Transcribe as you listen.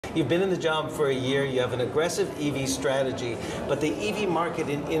You've been in the job for a year, you have an aggressive EV strategy, but the EV market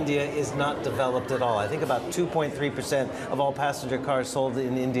in India is not developed at all. I think about 2.3% of all passenger cars sold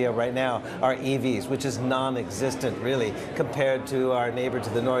in India right now are EVs, which is non-existent really compared to our neighbor to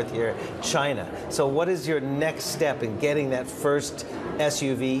the north here, China. So what is your next step in getting that first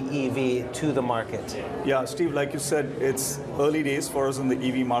SUV EV to the market? Yeah, Steve, like you said, it's early days for us in the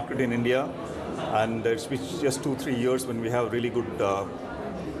EV market in India, and it's been just 2-3 years when we have really good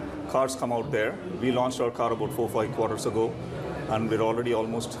cars come out there. We launched our car about 4-5 quarters ago, and we're already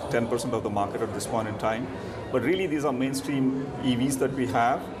almost 10% of the market at this point in time. But really, these are mainstream EVs that we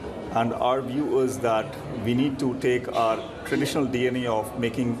have, and our view is that we need to take our traditional DNA of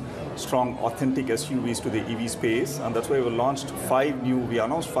making strong, authentic SUVs to the EV space, and that's why we announced 5 new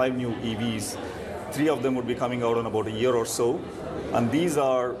EVs. 3 of them would be coming out in about a year or so, and these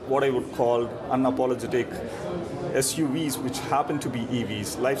are what I would call unapologetic SUVs, which happen to be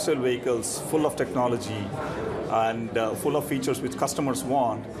EVs, lifestyle vehicles full of technology and full of features which customers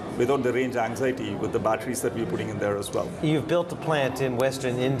want without the range anxiety with the batteries that we're putting in there as well. You've built a plant in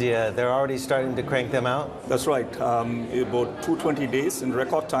Western India. They're already starting to crank them out? That's right. About 220 days in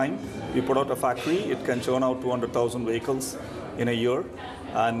record time, we put out a factory. It can churn out 200,000 vehicles in a year.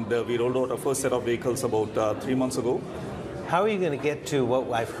 And we rolled out our first set of vehicles about 3 months ago. How are you going to get to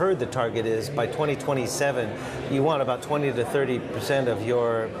what I've heard the target is by 2027? You want about 20 to 30% of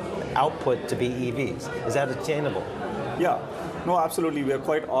your output to be EVs. Is that attainable? Yeah, no, absolutely. We are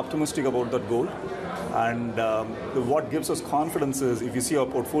quite optimistic about that goal. And what gives us confidence is, if you see our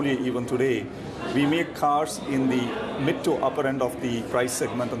portfolio even today, we make cars in the mid to upper end of the price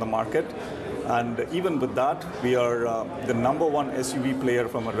segment in the market. And even with that, we are the number 1 SUV player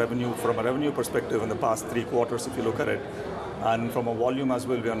from a revenue perspective in the past 3 quarters, if you look at it. And from a volume as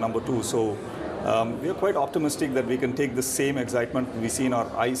well, we are number 2. So we are quite optimistic that we can take the same excitement we see in our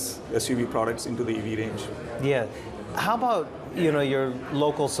ICE SUV products into the EV range. Yeah. How about your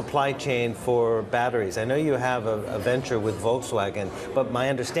local supply chain for batteries? I know you have a venture with Volkswagen, but my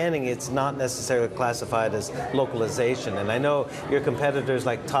understanding it's not necessarily classified as localization. And I know your competitors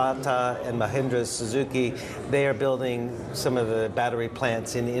like Tata and Mahindra, Suzuki, they are building some of the battery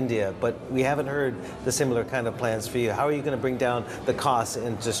plants in India, but we haven't heard the similar kind of plans for you. How are you going to bring down the costs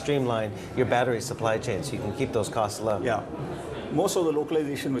and to streamline your battery supply chain so you can keep those costs low? Yeah. Most of the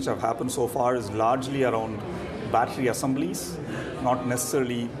localization which have happened so far is largely around battery assemblies, not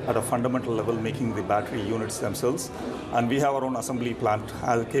necessarily at a fundamental level making the battery units themselves. And we have our own assembly plant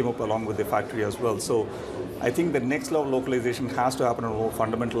came up along with the factory as well. So I think the next level of localization has to happen on a more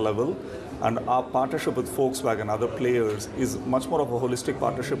fundamental level. And our partnership with Volkswagen and other players is much more of a holistic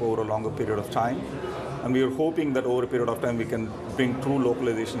partnership over a longer period of time. And we are hoping that over a period of time we can bring true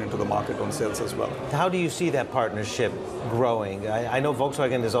localization into the market on sales as well. How do you see that partnership growing? I know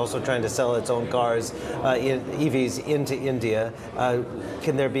Volkswagen is also trying to sell its own cars, EVs, into India.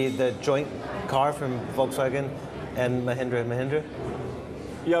 Can there be the joint car from Volkswagen and Mahindra?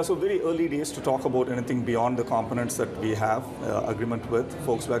 Yeah, so very early days to talk about anything beyond the components that we have agreement with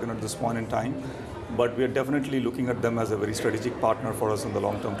Volkswagen at this point in time. But we are definitely looking at them as a very strategic partner for us in the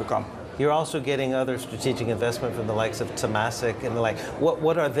long term to come. You're also getting other strategic investment from the likes of Temasek and the like.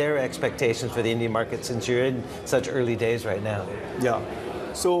 What are their expectations for the Indian market since you're in such early days right now? Yeah,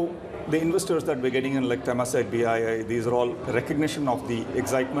 so the investors that we're getting in like Temasek, BII, these are all recognition of the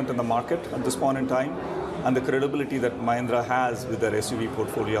excitement in the market at this point in time and the credibility that Mahindra has with their SUV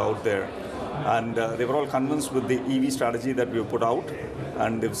portfolio out there. And they were all convinced with the EV strategy that we've put out,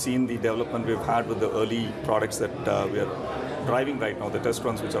 and they've seen the development we've had with the early products that we are driving right now, the test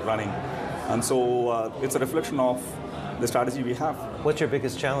runs which are running. And so it's a reflection of the strategy we have. What's your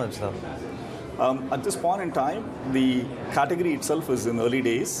biggest challenge though? At this point in time, the category itself is in early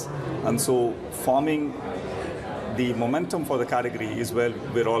days, and so forming the momentum for the category is where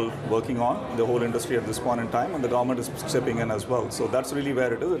we're all working on, the whole industry at this point in time, and the government is stepping in as well. So that's really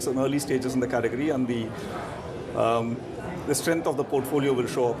where it is. It's in early stages in the category, and the strength of the portfolio will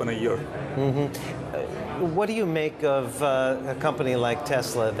show up in a year. What do you make of a company like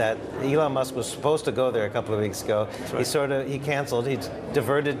Tesla that Elon Musk was supposed to go there a couple of weeks ago? Right. He canceled. He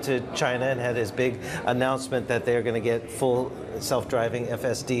diverted to China and had his big announcement that they're going to get full self-driving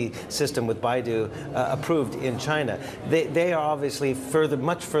FSD system with Baidu approved in China. They are obviously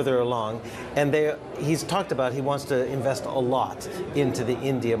much further along, and he's talked about he wants to invest a lot into the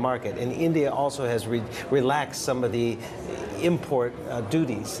India market. And India also has relaxed some of the import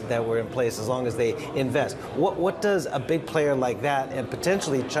duties that were in place as long as they invest. What does a big player like that, and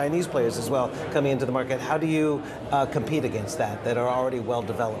potentially Chinese players as well coming into the market, how do you compete against that are already well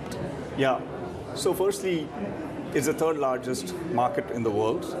developed? Yeah, so firstly, It's the third largest market in the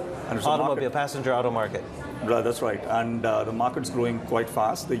world. And it's Automobile, passenger auto market. That's right. And the market's growing quite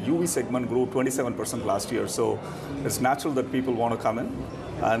fast. The UV segment grew 27% last year. So it's natural that people want to come in.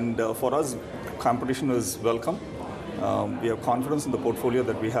 And for us, competition is welcome. We have confidence in the portfolio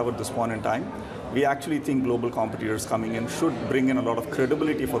that we have at this point in time. We actually think global competitors coming in should bring in a lot of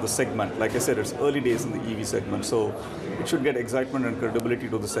credibility for the segment. Like I said, it's early days in the EV segment, so it should get excitement and credibility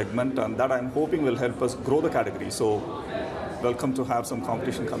to the segment, and that I'm hoping will help us grow the category. So welcome to have some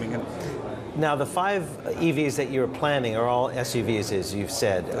competition coming in. Now, the 5 EVs that you're planning are all SUVs, as you've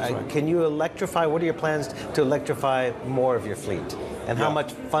said. That's right. Can you electrify? What are your plans to electrify more of your fleet? And how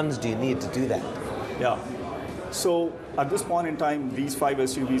much funds do you need to do that? Yeah. So at this point in time, these 5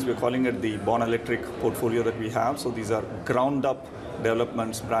 SUVs, we're calling it the Born Electric portfolio that we have. So these are ground up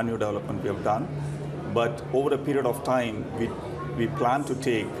developments, brand new development we have done. But over a period of time, we plan to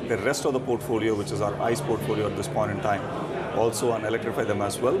take the rest of the portfolio, which is our ICE portfolio at this point in time, also and electrify them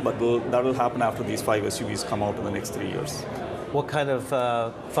as well. But that will happen after these 5 SUVs come out in the next 3 years. What kind of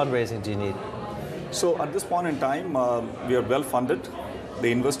fundraising do you need? So at this point in time, we are well funded.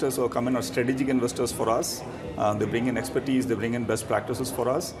 The investors who come in are strategic investors for us. They bring in expertise, they bring in best practices for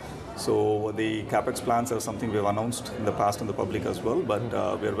us. So the capex plans are something we've announced in the past in the public as well, but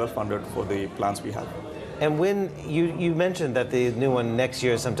we are well funded for the plans we have. And when you mentioned that the new one next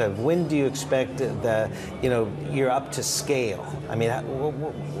year sometime, when do you expect you're up to scale? I mean,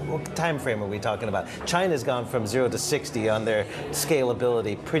 what time frame are we talking about? China's gone from 0 to 60 on their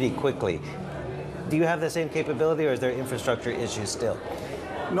scalability pretty quickly. Do you have the same capability, or is there infrastructure issues still?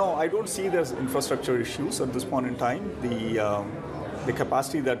 No, I don't see there's infrastructure issues at this point in time. The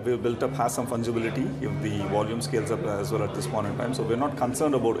capacity that we've built up has some fungibility if the volume scales up as well at this point in time. So we're not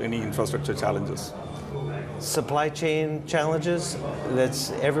concerned about any infrastructure challenges. Supply chain challenges,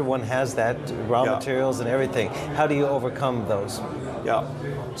 everyone has that, raw materials and everything. How do you overcome those? Yeah,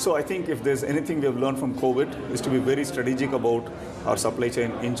 so I think if there's anything we have learned from COVID is to be very strategic about our supply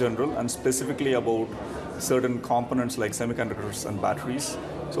chain in general, and specifically about certain components like semiconductors and batteries.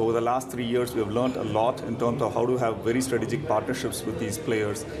 So over the last 3 years, we have learned a lot in terms of how to have very strategic partnerships with these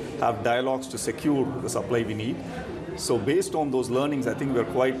players, have dialogues to secure the supply we need. So based on those learnings, I think we're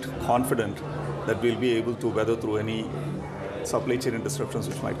quite confident that we'll be able to weather through any supply chain disruptions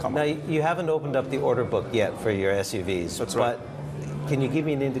which might come up. Now, you haven't opened up the order book yet for your SUVs. That's right. But can you give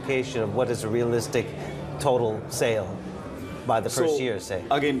me an indication of what is a realistic total sale by the first year, say?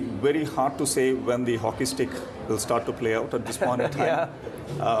 Again, very hard to say when the hockey stick will start to play out at this point in time.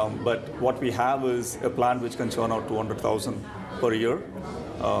 But what we have is a plant which can churn out 200,000 per year.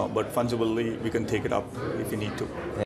 But fungibly, we can take it up if we need to.